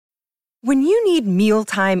When you need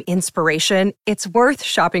mealtime inspiration, it's worth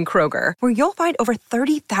shopping Kroger, where you'll find over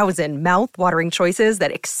 30,000 mouth-watering choices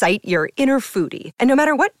that excite your inner foodie. And no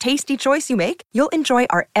matter what tasty choice you make, you'll enjoy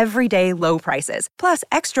our everyday low prices, plus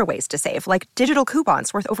extra ways to save, like digital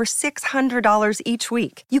coupons worth over $600 each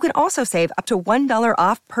week. You can also save up to $1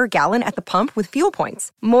 off per gallon at the pump with fuel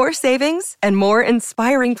points. More savings and more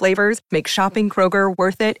inspiring flavors make shopping Kroger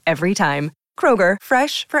worth it every time. Kroger,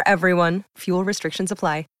 fresh for everyone. Fuel restrictions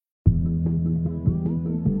apply.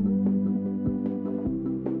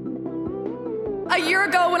 A year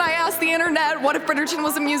ago, when I asked the internet what if Bridgerton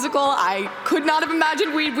was a musical, I could not have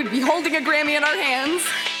imagined we would be holding a Grammy in our hands.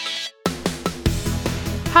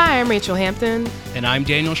 Hi, I'm Rachel Hampton. And I'm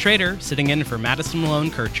Daniel Schrader, sitting in for Madison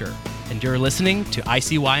Malone-Kircher. And you're listening to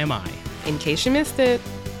ICYMI. In case you missed it.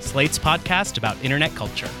 Slate's podcast about internet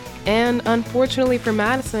culture. And unfortunately for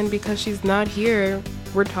Madison, because she's not here,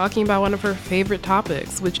 we're talking about one of her favorite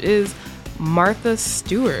topics, which is Martha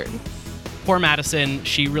Stewart. Poor Madison,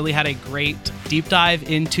 she really had a great deep dive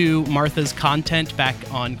into Martha's content back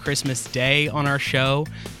on Christmas Day on our show.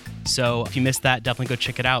 So if you missed that, definitely go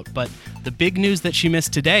check it out. But the big news that she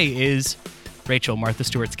missed today is, Rachel, Martha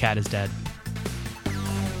Stewart's cat is dead.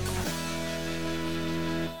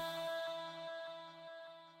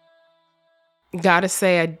 Gotta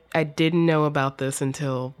say, I didn't know about this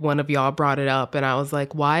until one of y'all brought it up, and I was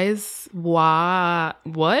like, what?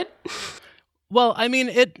 Well, I mean,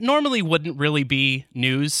 it normally wouldn't really be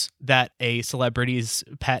news that a celebrity's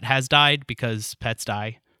pet has died because pets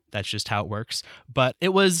die. That's just how it works. But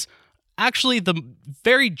it was actually the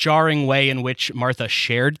very jarring way in which Martha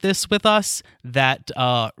shared this with us that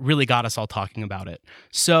really got us all talking about it.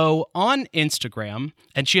 So on Instagram,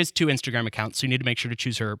 and she has 2 Instagram accounts, so you need to make sure to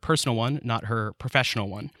choose her personal one, not her professional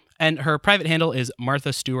one. And her private handle is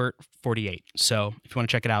Martha Stewart 48. So if you want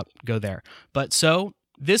to check it out, go there. But so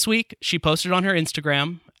this week, she posted on her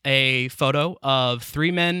Instagram a photo of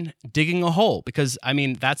 3 men digging a hole, because, I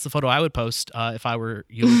mean, that's the photo I would post if I were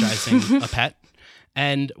eulogizing a pet.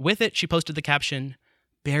 And with it, she posted the caption,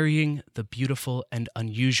 "Burying the beautiful and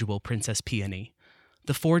unusual Princess Peony.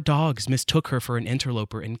 The 4 dogs mistook her for an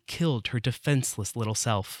interloper and killed her defenseless little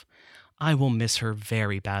self. I will miss her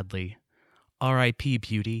very badly. R.I.P.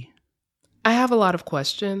 Beauty." I have a lot of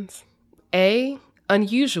questions. A,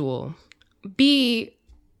 unusual. B,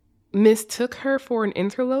 mistook her for an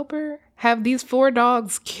interloper? Have these 4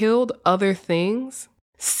 dogs killed other things?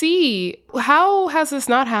 C, how has this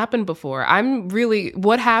not happened before?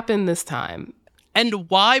 What happened this time? And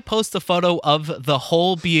why post a photo of the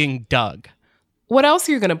hole being dug? What else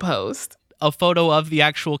are you going to post? A photo of the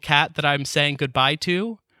actual cat that I'm saying goodbye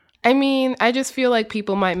to? I mean, I just feel like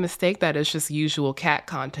people might mistake that as just usual cat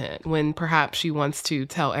content when perhaps she wants to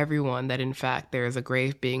tell everyone that, in fact, there is a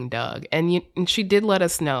grave being dug. And she did let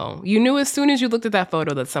us know. You knew as soon as you looked at that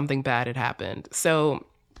photo that something bad had happened. So,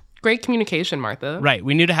 great communication, Martha. Right.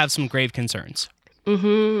 We need to have some grave concerns.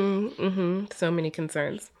 So many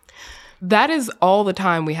concerns. That is all the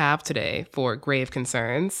time we have today for grave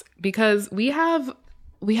concerns, because we have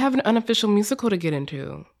an unofficial musical to get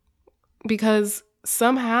into. Because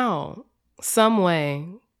somehow, some way,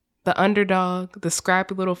 the underdog, the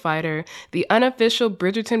scrappy little fighter, the unofficial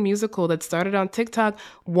Bridgerton musical that started on TikTok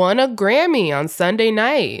won a Grammy on Sunday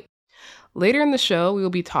night. Later in the show, we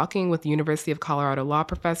will be talking with University of Colorado law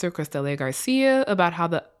professor Cristela Garcia about how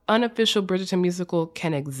the unofficial Bridgerton musical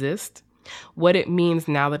can exist, what it means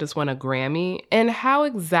now that it's won a Grammy, and how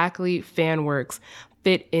exactly fan works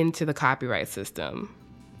fit into the copyright system.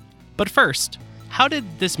 But first, how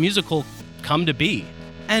did this musical come to be?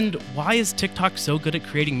 And why is TikTok so good at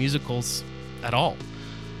creating musicals at all?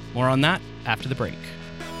 More on that after the break.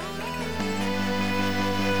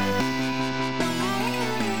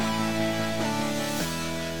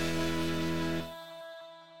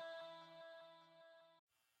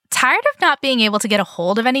 Tired of not being able to get a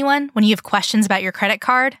hold of anyone when you have questions about your credit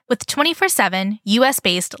card? With 24/7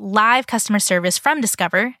 US-based live customer service from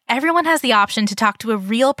Discover, everyone has the option to talk to a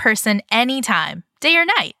real person anytime, day or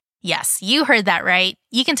night. Yes, you heard that right.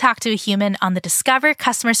 You can talk to a human on the Discover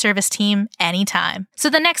customer service team anytime. So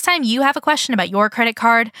the next time you have a question about your credit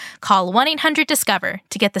card, call 1-800-DISCOVER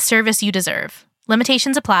to get the service you deserve.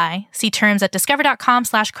 Limitations apply. See terms at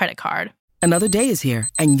discover.com/creditcard. Another day is here,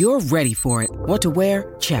 and you're ready for it. What to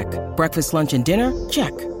wear? Check. Breakfast, lunch, and dinner?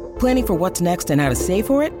 Check. Planning for what's next and how to save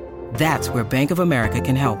for it? That's where Bank of America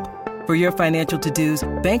can help. For your financial to-dos,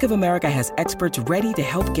 Bank of America has experts ready to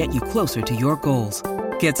help get you closer to your goals.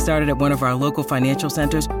 Get started at one of our local financial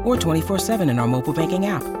centers or 24/7 in our mobile banking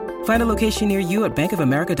app. Find a location near you at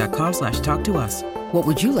bankofamerica.com/talktous. What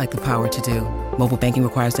would you like the power to do? Mobile banking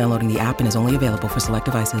requires downloading the app and is only available for select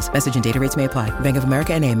devices. Message and data rates may apply. Bank of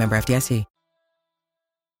America N.A., member FDIC.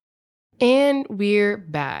 And we're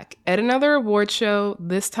back at another award show.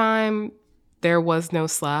 This time, there was no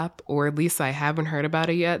slap, or at least I haven't heard about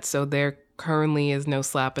it yet. So there currently is no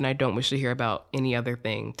slap, and I don't wish to hear about any other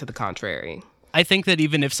thing to the contrary. I think that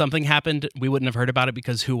even if something happened, we wouldn't have heard about it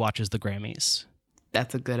because who watches the Grammys?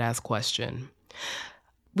 That's a good-ass question.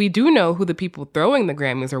 We do know who the people throwing the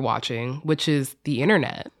Grammys are watching, which is the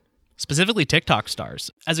internet. Specifically TikTok stars.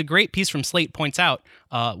 As a great piece from Slate points out,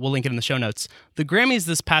 we'll link it in the show notes, the Grammys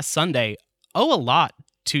this past Sunday owe a lot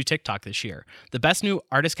to TikTok this year. The Best New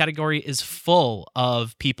Artist category is full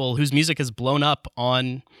of people whose music has blown up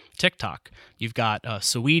on TikTok. You've got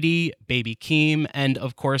Saweetie, Baby Keem, and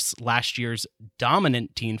of course, last year's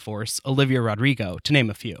dominant teen force, Olivia Rodrigo, to name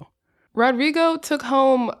a few. Rodrigo took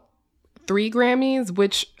home 3 Grammys,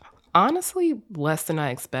 which honestly less than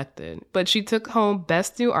I expected. But she took home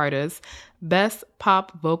Best New Artist, Best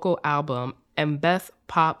Pop Vocal Album, and Best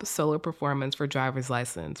Pop Solo Performance for Driver's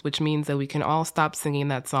License, which means that we can all stop singing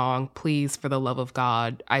that song, Please, for the Love of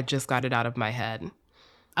God. I just got it out of my head.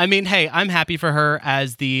 I mean, hey, I'm happy for her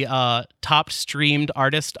as the top streamed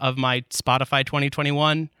artist of my Spotify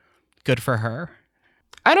 2021. Good for her.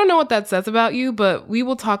 I don't know what that says about you, but we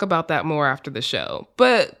will talk about that more after the show.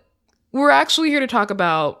 But we're actually here to talk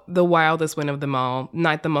about the wildest win of them all,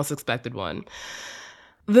 not the most expected one.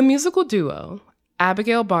 The musical duo,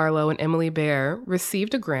 Abigail Barlow and Emily Bear,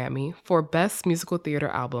 received a Grammy for Best Musical Theater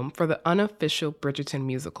Album for the unofficial Bridgerton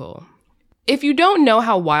musical. If you don't know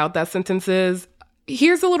how wild that sentence is,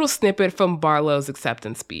 here's a little snippet from Barlow's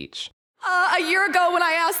acceptance speech. A year ago when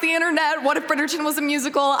I asked the internet what if Bridgerton was a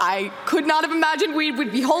musical, I could not have imagined we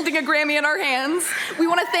would be holding a Grammy in our hands. We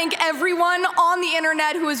want to thank everyone on the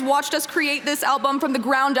internet who has watched us create this album from the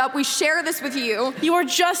ground up. We share this with you. You are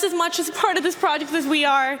just as much a part of this project as we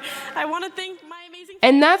are. I want to thank my amazing...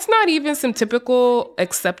 And that's not even some typical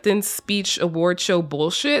acceptance speech award show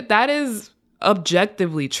bullshit. That is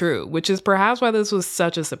objectively true, which is perhaps why this was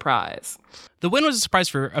such a surprise. The win was a surprise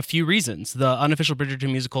for a few reasons. The unofficial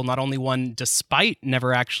Bridgerton musical not only won despite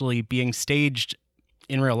never actually being staged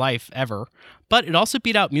in real life ever, but it also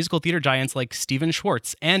beat out musical theater giants like Stephen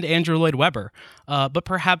Schwartz and Andrew Lloyd Webber. But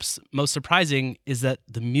perhaps most surprising is that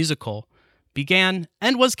the musical began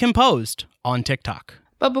and was composed on TikTok.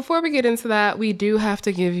 But before we get into that, we do have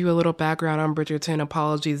to give you a little background on Bridgerton.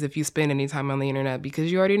 Apologies if you spend any time on the internet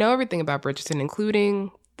because you already know everything about Bridgerton,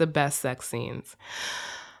 including the best sex scenes.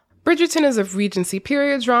 Bridgerton is a Regency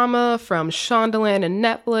period drama from Shondaland and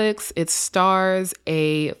Netflix. It stars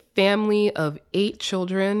a family of 8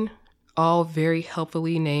 children, all very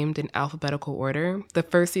helpfully named in alphabetical order. The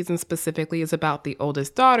first season specifically is about the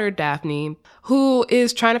oldest daughter, Daphne, who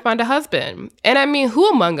is trying to find a husband. And I mean, who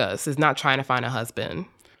among us is not trying to find a husband?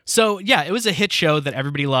 So yeah, it was a hit show that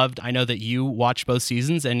everybody loved. I know that you watched both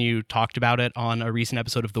seasons and you talked about it on a recent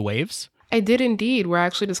episode of The Waves. I did indeed, where I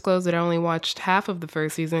actually disclosed that I only watched half of the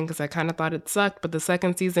first season because I kind of thought it sucked, but the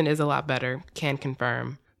second season is a lot better. Can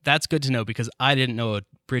confirm. That's good to know because I didn't know a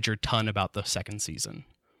Bridgerton about the second season.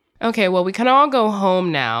 Okay, well, we can all go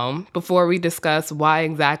home now before we discuss why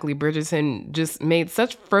exactly Bridgerton just made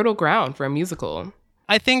such fertile ground for a musical.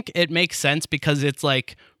 I think it makes sense because it's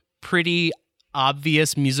like pretty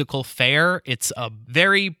obvious musical fare. It's a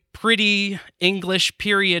very pretty English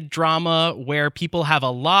period drama where people have a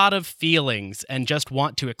lot of feelings and just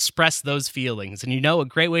want to express those feelings. And you know a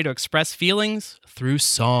great way to express feelings? Through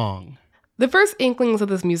song. The first inklings of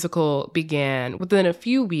this musical began within a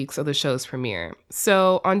few weeks of the show's premiere.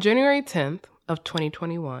 So on January 10th of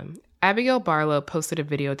 2021, Abigail Barlow posted a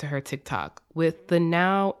video to her TikTok with the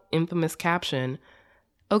now infamous caption,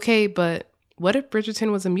 "Okay, but what if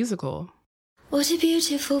Bridgerton was a musical?" What a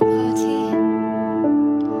beautiful party.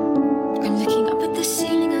 I'm looking up at the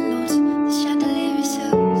ceiling a lot. The chandelier is so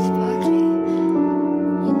sparkly.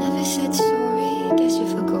 You never said sorry, guess you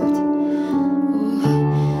forgot.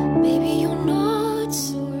 Or maybe you're not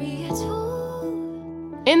sorry at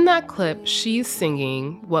all. In that clip, she's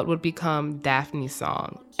singing what would become Daphne's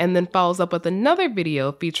song, and then follows up with another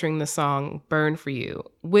video featuring the song Burn For You,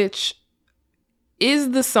 which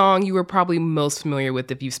is the song you were probably most familiar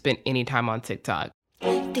with if you spent any time on TikTok.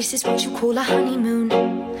 This is what you call a honeymoon.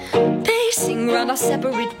 Pacing around our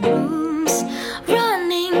separate rooms,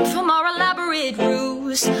 running from our elaborate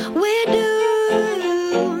ruse. We're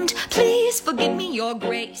doomed. Please forgive me your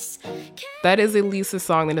grace. That is at least a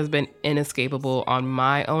song that has been inescapable on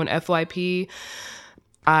my own FYP.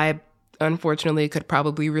 I, unfortunately, could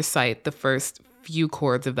probably recite the first few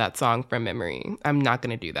chords of that song from memory. I'm not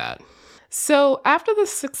going to do that. So after the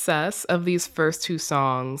success of these first 2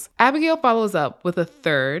 songs, Abigail follows up with a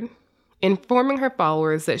third, informing her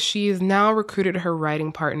followers that she has now recruited her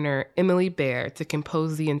writing partner, Emily Bear, to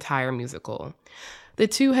compose the entire musical. The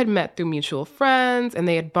two had met through mutual friends, and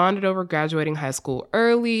they had bonded over graduating high school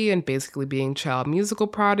early and basically being child musical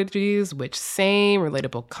prodigies, which same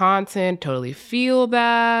relatable content, totally feel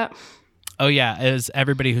that. Oh yeah, as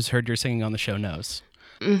everybody who's heard your singing on the show knows.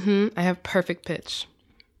 I have perfect pitch.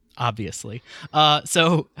 Obviously.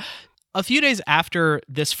 So a few days after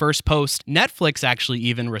this first post, Netflix actually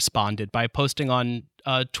even responded by posting on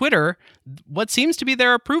Twitter what seems to be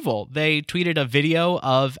their approval. They tweeted a video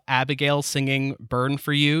of Abigail singing Burn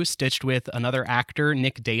For You, stitched with another actor,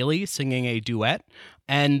 Nick Daly, singing a duet.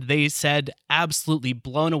 And they said, absolutely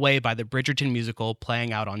blown away by the Bridgerton musical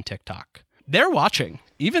playing out on TikTok. They're watching.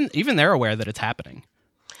 Even they're aware that it's happening.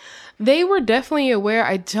 They were definitely aware.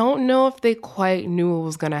 I don't know if they quite knew what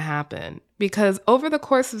was going to happen, because over the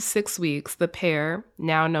course of 6 weeks, the pair,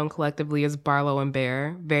 now known collectively as Barlow and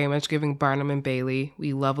Bear, very much giving Barnum and Bailey,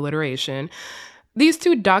 we love alliteration, these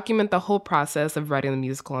two document the whole process of writing the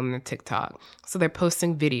musical on their TikTok. So they're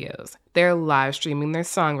posting videos, they're live streaming their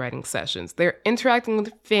songwriting sessions, they're interacting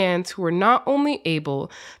with fans who are not only able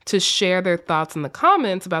to share their thoughts in the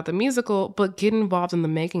comments about the musical, but get involved in the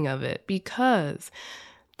making of it, because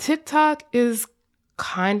TikTok is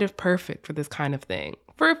kind of perfect for this kind of thing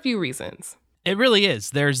for a few reasons. It really is.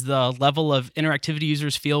 There's the level of interactivity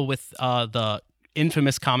users feel with the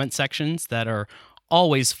infamous comment sections that are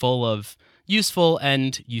always full of useful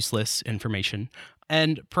and useless information.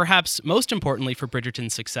 And perhaps most importantly for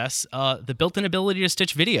Bridgerton's success, the built-in ability to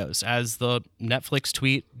stitch videos, as the Netflix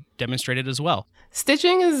tweet demonstrated as well.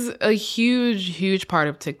 Stitching is a huge, huge part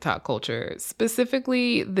of TikTok culture,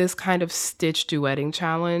 specifically this kind of stitch duetting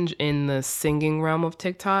challenge in the singing realm of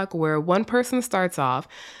TikTok, where one person starts off,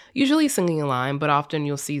 usually singing a line, but often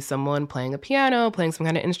you'll see someone playing a piano, playing some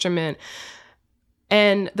kind of instrument,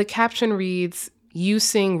 and the caption reads, "You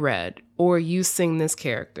sing Red," or "You sing this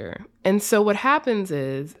character." And so what happens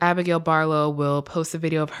is Abigail Barlow will post a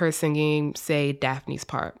video of her singing, say, Daphne's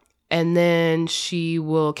part. And then she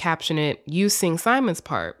will caption it, "You sing Simon's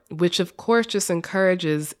part," which of course just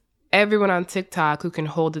encourages everyone on TikTok who can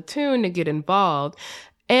hold a tune to get involved.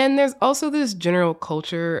 And there's also this general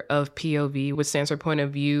culture of POV, which stands for point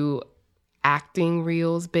of view, acting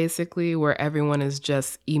reels, basically, where everyone is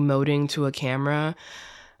just emoting to a camera.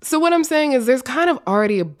 So what I'm saying is there's kind of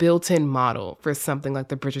already a built-in model for something like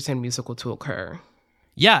the Bridgerton musical to occur.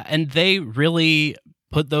 Yeah, and they really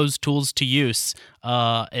put those tools to use.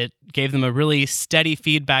 It gave them a really steady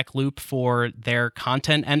feedback loop for their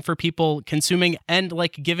content and for people consuming and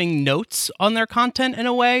like giving notes on their content in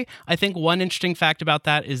a way. I think one interesting fact about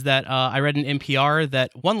that is that I read in NPR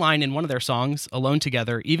that one line in one of their songs, Alone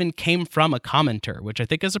Together, even came from a commenter, which I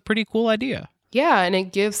think is a pretty cool idea. Yeah, and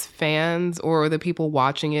it gives fans or the people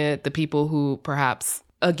watching it, the people who perhaps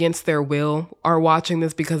against their will are watching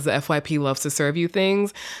this because the FYP loves to serve you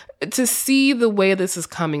things, to see the way this is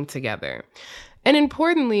coming together. And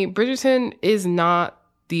importantly, Bridgerton is not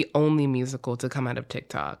the only musical to come out of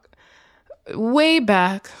TikTok. Way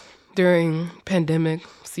back during pandemic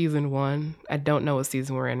season 1, I don't know what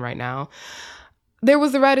season we're in right now, there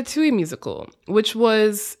was the Ratatouille musical, which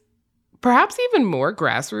was perhaps even more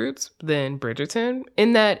grassroots than Bridgerton,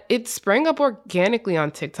 in that it sprang up organically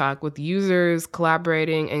on TikTok with users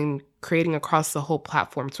collaborating and creating across the whole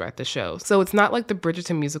platform throughout the show. So it's not like the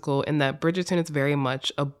Bridgerton musical in that Bridgerton is very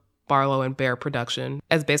much a Barlow and Bear production,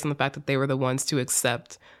 as based on the fact that they were the ones to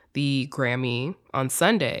accept the Grammy on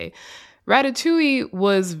Sunday. Ratatouille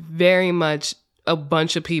was very much a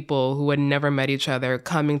bunch of people who had never met each other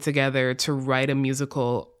coming together to write a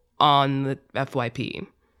musical on the FYP.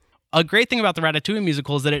 A great thing about the Ratatouille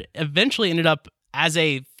musical is that it eventually ended up as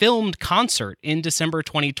a filmed concert in December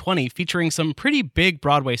 2020 featuring some pretty big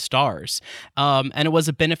Broadway stars. And it was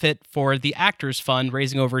a benefit for the Actors Fund,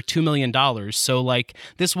 raising over $2 million. So like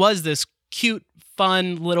this was this cute,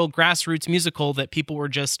 fun little grassroots musical that people were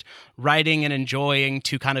just writing and enjoying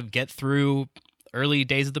to kind of get through early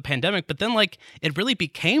days of the pandemic, but then like it really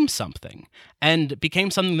became something and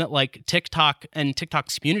became something that like TikTok and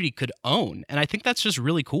TikTok's community could own. And I think that's just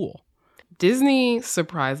really cool. Disney,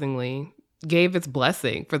 surprisingly, gave its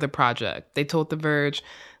blessing for the project. They told The Verge,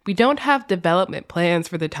 "We don't have development plans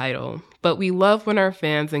for the title, but we love when our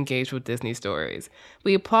fans engage with Disney stories.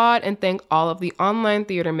 We applaud and thank all of the online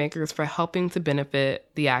theater makers for helping to benefit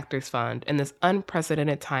the Actors Fund in this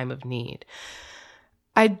unprecedented time of need."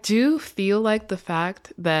 I do feel like the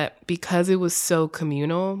fact that because it was so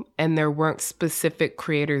communal and there weren't specific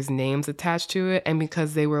creators' names attached to it, and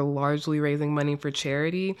because they were largely raising money for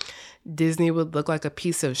charity, Disney would look like a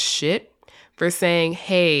piece of shit for saying,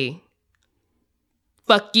 hey,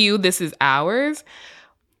 fuck you, this is ours.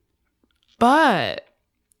 But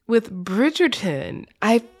with Bridgerton,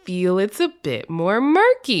 I feel it's a bit more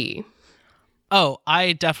murky. Oh,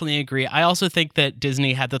 I definitely agree. I also think that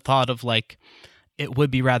Disney had the thought of like, it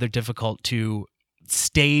would be rather difficult to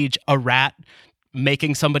stage a rat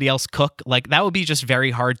making somebody else cook. Like that would be just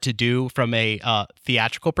very hard to do from a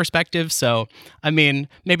theatrical perspective. So, I mean,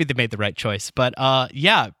 maybe they made the right choice. But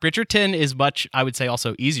yeah, Bridgerton is much, I would say,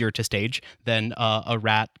 also easier to stage than a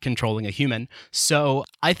rat controlling a human. So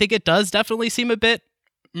I think it does definitely seem a bit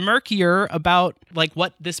murkier about like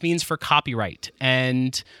what this means for copyright.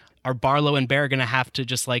 And are Barlow and Bear going to have to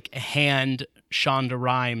just like hand Shonda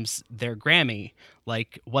Rhimes their Grammy?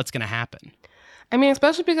 Like, what's going to happen? I mean,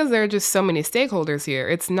 especially because there are just so many stakeholders here.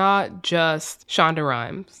 It's not just Shonda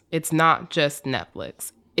Rhimes. It's not just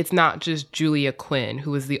Netflix. It's not just Julia Quinn,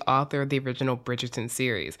 who is the author of the original Bridgerton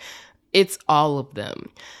series. It's all of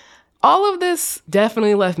them. All of this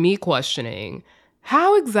definitely left me questioning,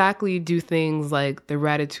 how exactly do things like the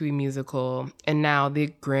Ratatouille musical and now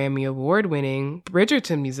the Grammy Award-winning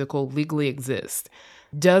Bridgerton musical legally exist?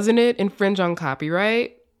 Doesn't it infringe on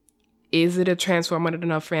copyright? Is it a transformative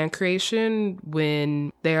enough fan creation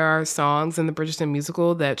when there are songs in the Bridgerton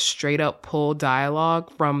musical that straight up pull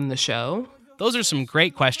dialogue from the show? Those are some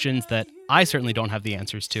great questions that I certainly don't have the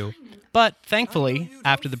answers to. But thankfully,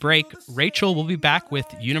 after the break, Rachel will be back with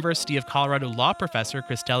University of Colorado law professor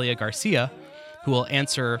Crystalia Garcia, who will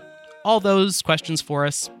answer all those questions for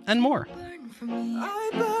us and more.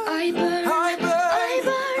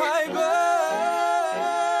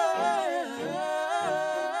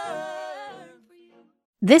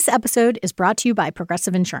 This episode is brought to you by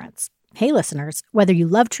Progressive Insurance. Hey, listeners, whether you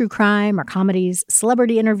love true crime or comedies,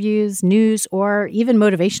 celebrity interviews, news, or even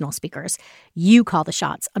motivational speakers, you call the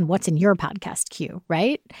shots on what's in your podcast queue,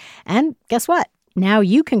 right? And guess what? Now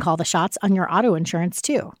you can call the shots on your auto insurance,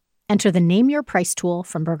 too. Enter the Name Your Price tool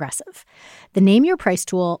from Progressive. The Name Your Price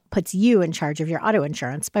tool puts you in charge of your auto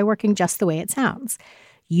insurance by working just the way it sounds.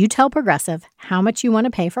 You tell Progressive how much you want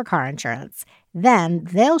to pay for car insurance. Then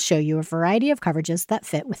they'll show you a variety of coverages that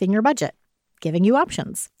fit within your budget, giving you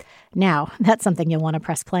options. Now, that's something you'll want to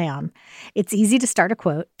press play on. It's easy to start a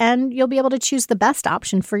quote, and you'll be able to choose the best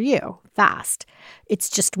option for you fast. It's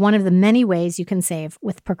just one of the many ways you can save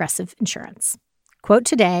with Progressive Insurance. Quote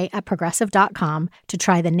today at Progressive.com to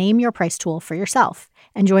try the Name Your Price tool for yourself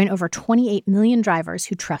and join over 28 million drivers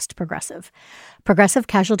who trust Progressive. Progressive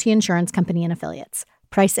Casualty Insurance Company and Affiliates.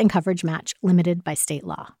 Price and coverage match limited by state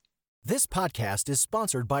law. This podcast is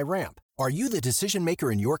sponsored by Ramp. Are you the decision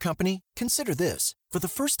maker in your company? Consider this. For the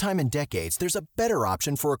first time in decades, there's a better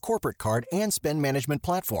option for a corporate card and spend management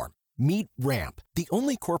platform. Meet Ramp, the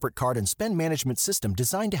only corporate card and spend management system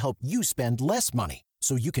designed to help you spend less money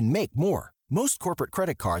so you can make more. Most corporate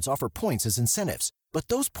credit cards offer points as incentives, but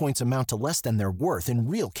those points amount to less than their worth in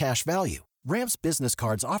real cash value. Ramp's business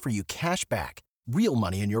cards offer you cash back, real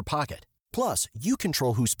money in your pocket. Plus, you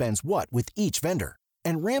control who spends what with each vendor.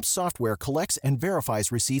 And Ramp's software collects and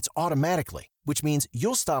verifies receipts automatically, which means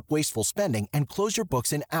you'll stop wasteful spending and close your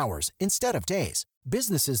books in hours instead of days.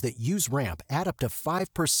 Businesses that use Ramp add up to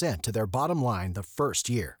 5% to their bottom line the first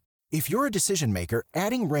year. If you're a decision maker,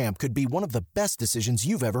 adding Ramp could be one of the best decisions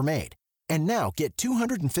you've ever made. And now get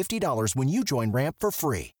 $250 when you join Ramp for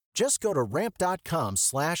free. Just go to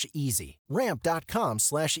ramp.com/easy.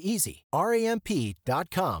 Ramp.com/easy.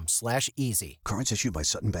 RAMP.com/easy. Cards issued by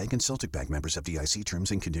Sutton Bank and Celtic Bank, members of FDIC.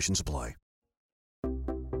 Terms and conditions apply.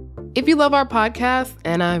 If you love our podcast,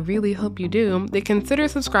 and I really hope you do, then consider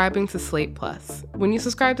subscribing to Slate Plus. When you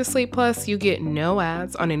subscribe to Slate Plus, you get no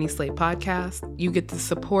ads on any Slate podcast. You get to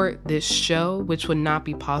support this show, which would not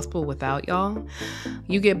be possible without y'all.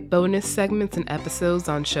 You get bonus segments and episodes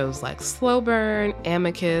on shows like Slow Burn,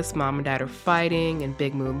 Amicus, Mom and Dad Are Fighting, and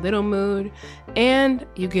Big Mood, Little Mood. And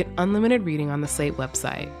you get unlimited reading on the Slate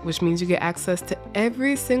website, which means you get access to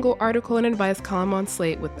every single article and advice column on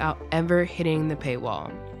Slate without ever hitting the paywall.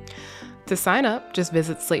 To sign up, just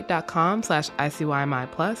visit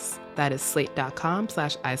slate.com/ICYMI+. That is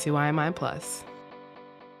slate.com/ICYMI+.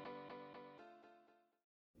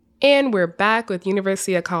 And we're back with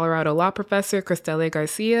University of Colorado law professor Crystalia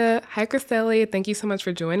Garcia. Hi, Crystalia. Thank you so much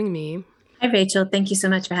for joining me. Hi, Rachel. Thank you so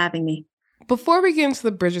much for having me. Before we get into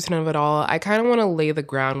the Bridgerton of it all, I kind of want to lay the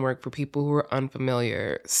groundwork for people who are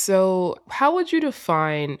unfamiliar. So how would you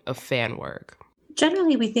define a fan work?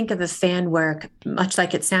 Generally, we think of a fan work much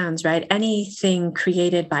like it sounds, right? Anything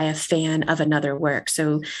created by a fan of another work.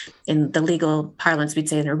 So in the legal parlance, we'd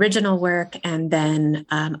say an original work and then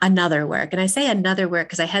another work. And I say another work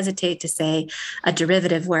because I hesitate to say a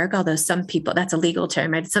derivative work, although some people, that's a legal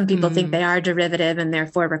term, right? Some people think they are derivative and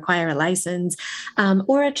therefore require a license,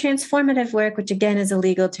 or a transformative work, which again is a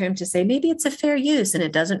legal term to say maybe it's a fair use and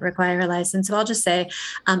it doesn't require a license. So I'll just say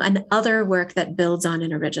an other work that builds on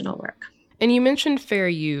an original work. And you mentioned fair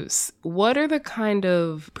use. What are the kind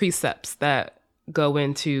of precepts that go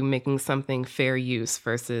into making something fair use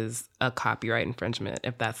versus a copyright infringement,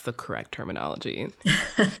 if that's the correct terminology?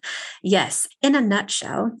 Yes. In a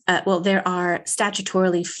nutshell, there are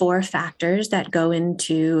statutorily 4 factors that go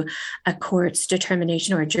into a court's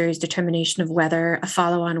determination or a jury's determination of whether a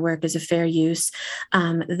follow-on work is a fair use.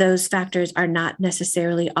 Those factors are not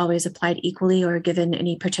necessarily always applied equally or given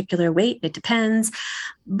any particular weight. It depends.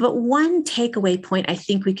 But one takeaway point I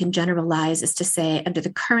think we can generalize is to say, under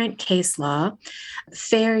the current case law,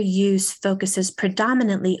 fair use focuses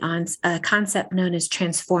predominantly on a concept known as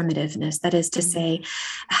transformativeness. That is to say,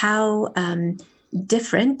 how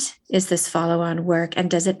different is this follow-on work, and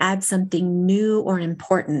does it add something new or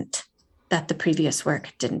important that the previous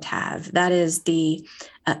work didn't have? That is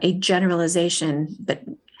a generalization, but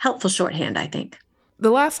helpful shorthand, I think.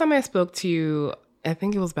 The last time I spoke to you, I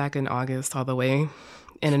think it was back in August, all the way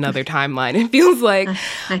in another timeline, it feels like.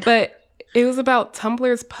 But it was about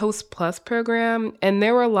Tumblr's Post Plus program, and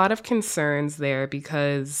there were a lot of concerns there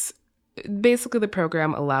because basically the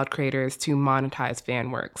program allowed creators to monetize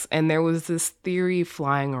fan works. And there was this theory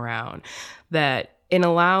flying around that in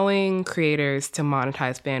allowing creators to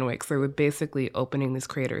monetize fan works, they were basically opening these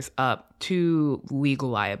creators up to legal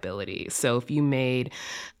liability. So if you made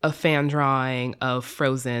a fan drawing of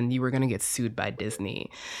Frozen, you were going to get sued by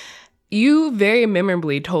Disney. You very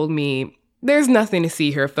memorably told me, there's nothing to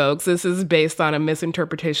see here, folks. This is based on a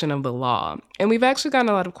misinterpretation of the law. And we've actually gotten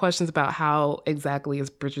a lot of questions about how exactly is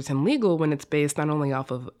Bridgerton legal when it's based not only off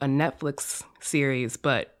of a Netflix series,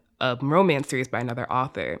 but a romance series by another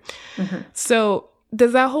author. Mm-hmm. So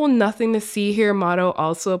does that whole nothing to see here motto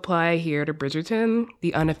also apply here to Bridgerton,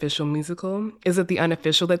 the unofficial musical? Is it the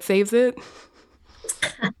unofficial that saves it?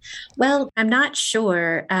 Well, I'm not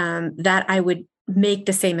sure that I would make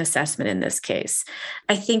the same assessment in this case.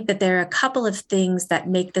 I think that there are a couple of things that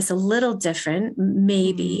make this a little different,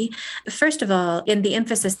 maybe. First of all, in the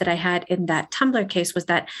emphasis that I had in that Tumblr case was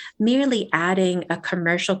that merely adding a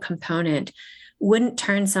commercial component wouldn't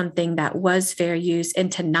turn something that was fair use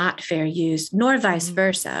into not fair use, nor vice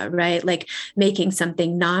versa, right? Like making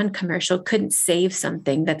something non-commercial couldn't save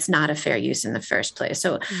something that's not a fair use in the first place.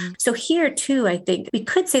 So here too, I think we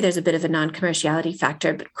could say there's a bit of a non-commerciality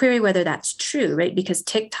factor, but query whether that's true, right? Because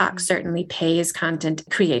TikTok certainly pays content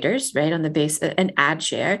creators, right, on the base an ad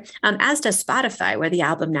share, as does Spotify, where the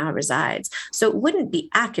album now resides. So it wouldn't be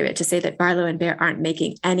accurate to say that Barlow and Bear aren't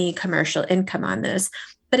making any commercial income on this.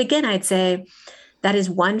 But again, I'd say that is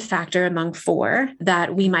one factor among 4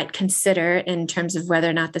 that we might consider in terms of whether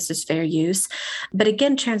or not this is fair use. But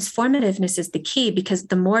again, transformativeness is the key, because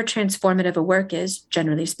the more transformative a work is,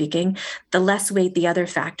 generally speaking, the less weight the other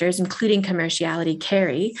factors, including commerciality,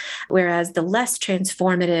 carry. Whereas the less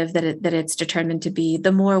transformative that it's determined to be,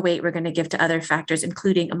 the more weight we're going to give to other factors,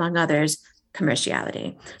 including, among others,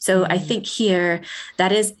 commerciality. So I think here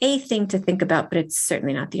that is a thing to think about, but it's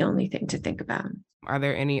certainly not the only thing to think about. Are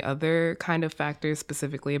there any other kind of factors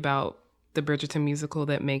specifically about the Bridgerton musical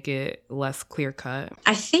that make it less clear-cut?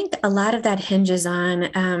 I think a lot of that hinges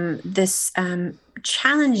on this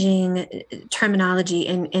challenging terminology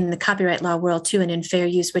in the copyright law world too, and in fair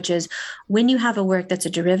use, which is when you have a work that's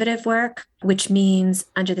a derivative work, which means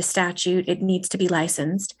under the statute it needs to be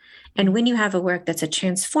licensed, and when you have a work that's a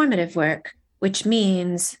transformative work, which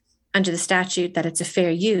means under the statute that it's a fair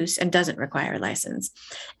use and doesn't require a license.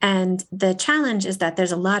 And the challenge is that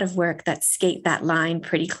there's a lot of work that skate that line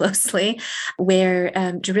pretty closely, where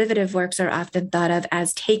derivative works are often thought of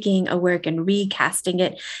as taking a work and recasting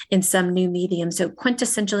it in some new medium. So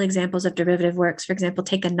quintessential examples of derivative works, for example,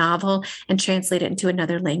 take a novel and translate it into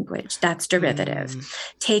another language. That's derivative.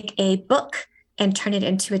 Take a book and turn it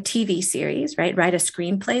into a TV series, right? Write a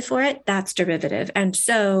screenplay for it. That's derivative. And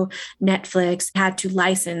so Netflix had to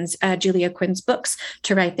license Julia Quinn's books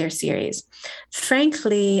to write their series.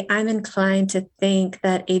 Frankly, I'm inclined to think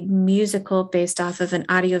that a musical based off of an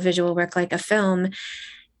audiovisual work like a film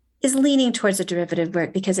is leaning towards a derivative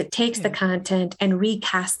work, because it takes the content and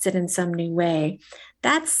recasts it in some new way.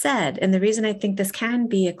 That said, and the reason I think this can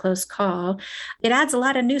be a close call, it adds a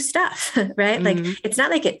lot of new stuff, right? Mm-hmm. Like, it's not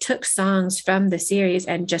like it took songs from the series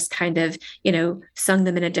and just kind of, sung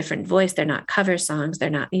them in a different voice. They're not cover songs. They're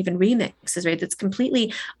not even remixes, right? It's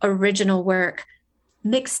completely original work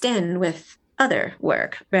mixed in with other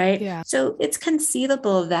work, right? Yeah. So it's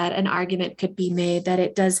conceivable that an argument could be made that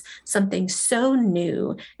it does something so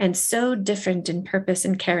new and so different in purpose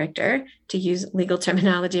and character, to use legal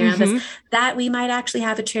terminology around this, that we might actually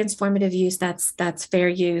have a transformative use that's fair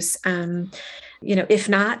use. If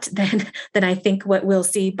not, then I think what we'll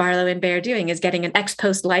see Barlow and Bear doing is getting an ex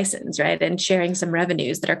post license, right, and sharing some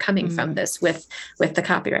revenues that are coming from this with the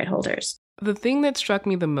copyright holders. The thing that struck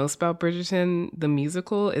me the most about Bridgerton, the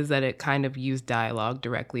musical, is that it kind of used dialogue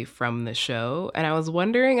directly from the show. And I was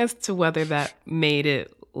wondering as to whether that made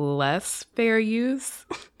it less fair use.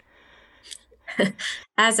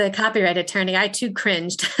 As a copyright attorney, I too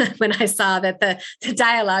cringed when I saw that the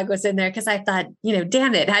dialogue was in there, because I thought,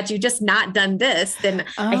 damn it, had you just not done this, then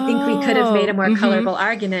I think we could have made a more colorful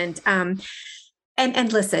argument. And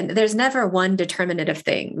listen, there's never one determinative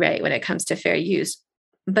thing, right, when it comes to fair use.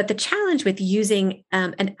 But the challenge with using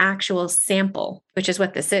an actual sample, which is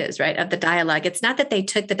what this is, right, of the dialogue, it's not that they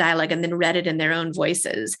took the dialogue and then read it in their own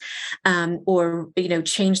voices, or,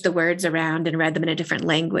 changed the words around and read them in a different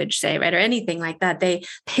language, say, right, or anything like that. They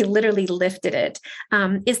literally lifted it.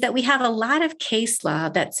 Is that we have a lot of case law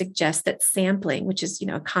that suggests that sampling, which is,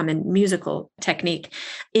 a common musical technique,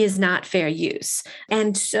 is not fair use.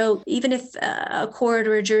 And so even if a court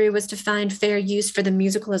or a jury was to find fair use for the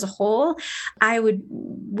musical as a whole, I would,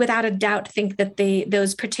 without a doubt, think that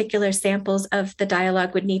those particular samples of the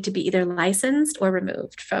dialogue would need to be either licensed or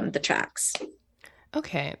removed from the tracks.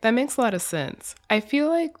 Okay, that makes a lot of sense. I feel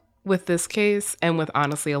like with this case, and with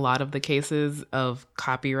honestly a lot of the cases of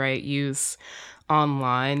copyright use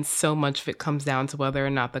online, so much of it comes down to whether or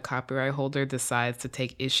not the copyright holder decides to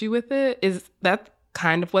take issue with it. Is that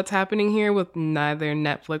kind of what's happening here, with neither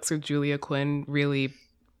Netflix or Julia Quinn really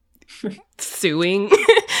suing?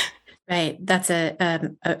 Right. That's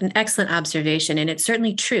an excellent observation. And it's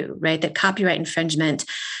certainly true, right, that copyright infringement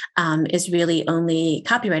is really only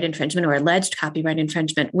copyright infringement or alleged copyright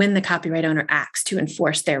infringement when the copyright owner acts to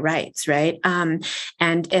enforce their rights, right? And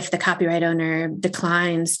if the copyright owner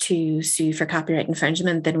declines to sue for copyright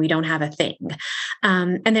infringement, then we don't have a thing.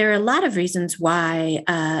 And there are a lot of reasons why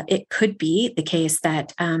it could be the case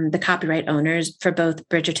that the copyright owners for both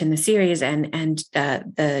Bridgerton, the series, and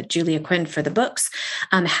the Julia Quinn for the books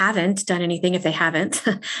haven't done anything, if they haven't,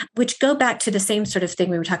 which go back to the same sort of thing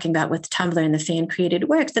we were talking about with Tumblr and the fan-created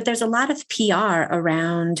works, that there's a lot of PR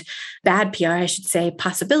around, bad PR, I should say,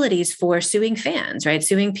 possibilities for suing fans, right?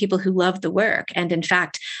 Suing people who love the work. And in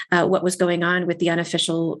fact, what was going on with the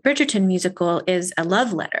unofficial Bridgerton musical is a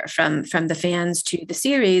love letter from the fans to the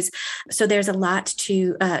series. So there's a lot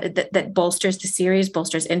to that bolsters the series,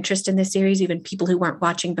 bolsters interest in the series, even people who weren't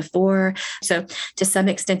watching before. So to some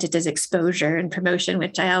extent, it does exposure and promotion,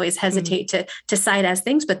 which I always hesitate to cite as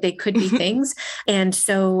things, but they could be things. And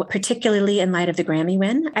so particularly in light of the Grammy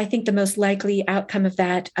win, I think the most likely outcome of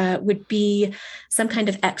that would be some kind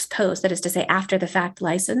of ex post, that is to say, after the fact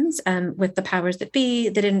license with the powers that be,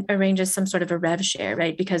 that arranges some sort of a rev share,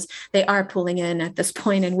 right? Because they are pulling in at this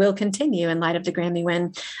point and will continue in light of the Grammy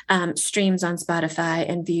win, streams on Spotify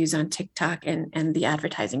and views on TikTok and the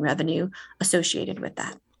advertising revenue associated with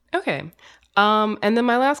that. Okay. And then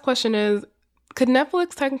my last question is, could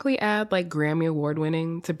Netflix technically add like Grammy Award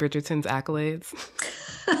winning to Bridgerton's accolades?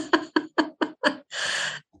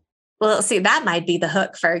 Well, see, that might be the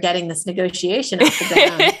hook for getting this negotiation off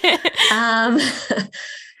the ground.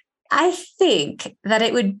 I think that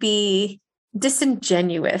it would be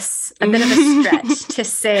disingenuous, a bit of a stretch to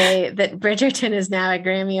say that Bridgerton is now a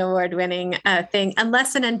Grammy Award winning thing,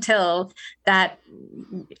 unless and until that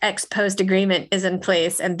ex post agreement is in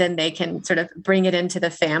place, and then they can sort of bring it into the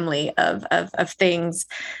family of things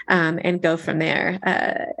and go from there.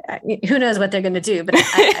 Who knows what they're going to do, but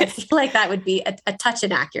I feel like that would be a touch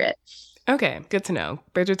inaccurate. Okay, good to know.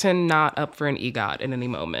 Bridgerton not up for an EGOT in any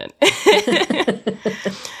moment.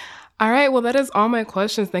 All right, well, that is all my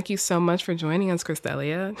questions. Thank you so much for joining us,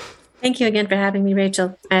 Crystalia. Thank you again for having me,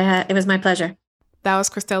 Rachel. It was my pleasure. That was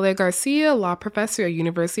Crystalia Garcia, law professor at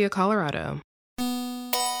University of Colorado.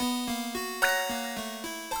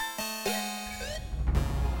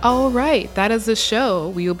 All right, that is the show.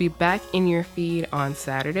 We will be back in your feed on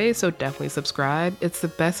Saturday, so definitely subscribe. It's the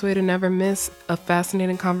best way to never miss a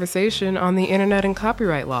fascinating conversation on the internet and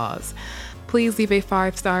copyright laws. Please leave a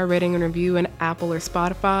 5-star rating and review in Apple or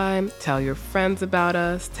Spotify. Tell your friends about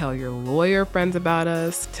us. Tell your lawyer friends about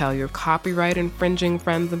us. Tell your copyright infringing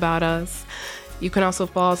friends about us. You can also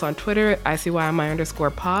follow us on Twitter at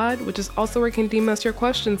ICYMI_pod, which is also where you can DM us your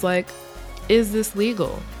questions like, is this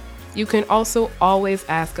legal? You can also always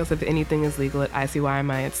ask us if anything is legal at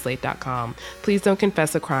ICYMI@slate.com. Please don't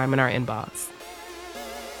confess a crime in our inbox.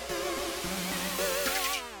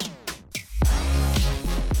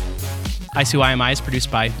 ICYMI is produced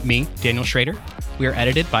by me, Daniel Schrader. We are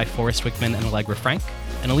edited by Forrest Wickman and Allegra Frank.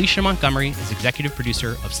 And Alicia Montgomery is executive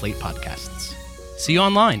producer of Slate Podcasts. See you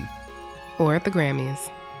online. Or at the Grammys.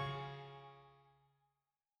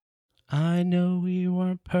 I know we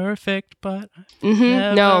weren't perfect, but...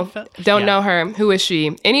 No, don't know her. Who is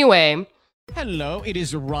she? Anyway... Hello, it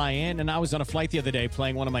is Ryan, and I was on a flight the other day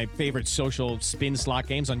playing one of my favorite social spin slot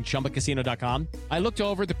games on ChumbaCasino.com. I looked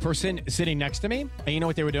over at the person sitting next to me, and you know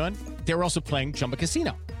what they were doing? They were also playing Chumba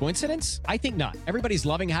Casino. Coincidence? I think not. Everybody's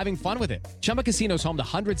loving having fun with it. Chumba Casino is home to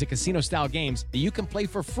hundreds of casino-style games that you can play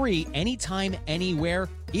for free anytime, anywhere,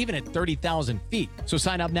 even at 30,000 feet. So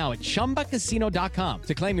sign up now at ChumbaCasino.com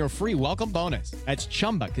to claim your free welcome bonus. That's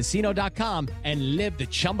ChumbaCasino.com and live the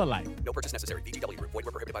Chumba life. No purchase necessary. VGW. Void where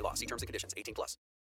prohibited by law. See terms and conditions. 18+.